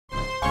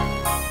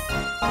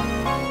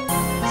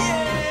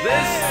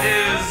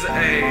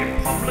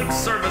a public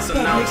service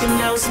Public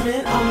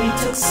announcement only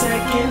took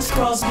seconds.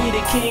 Crosby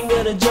the king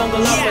of the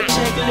jungle off my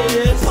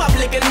checklist.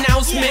 Public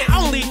announcement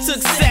only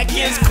took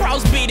seconds.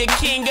 Crosby the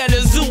king of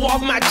the zoo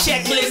off my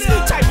checklist.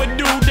 Type of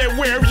dude that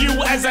wear you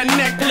as a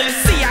necklace.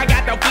 See, I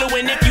got the flu,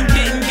 and if you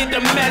didn't get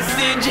the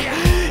message,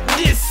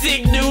 this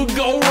sick dude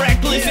go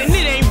reckless. And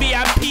it ain't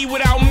VIP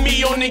without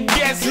me on the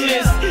guest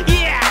list.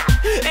 Yeah,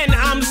 and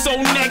I'm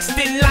so next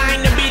in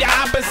line to be the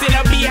opposite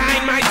of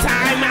behind my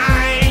time.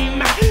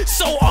 I'm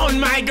so on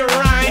my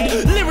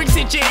grind. Lyrics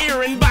hit your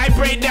ear and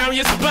vibrate down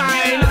your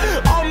spine.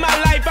 All my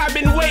life I've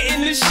been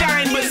waiting to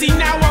shine, but see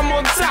now I'm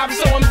on top,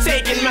 so I'm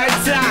taking my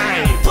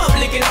time.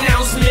 Public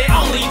announcement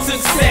only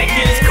took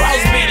seconds.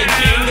 Crosby the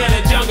king of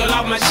the jungle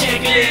off my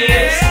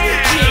checklist.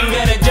 King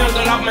of the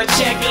jungle off my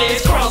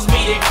checklist.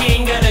 Crosby the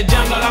king of the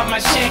jungle off my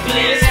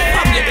checklist.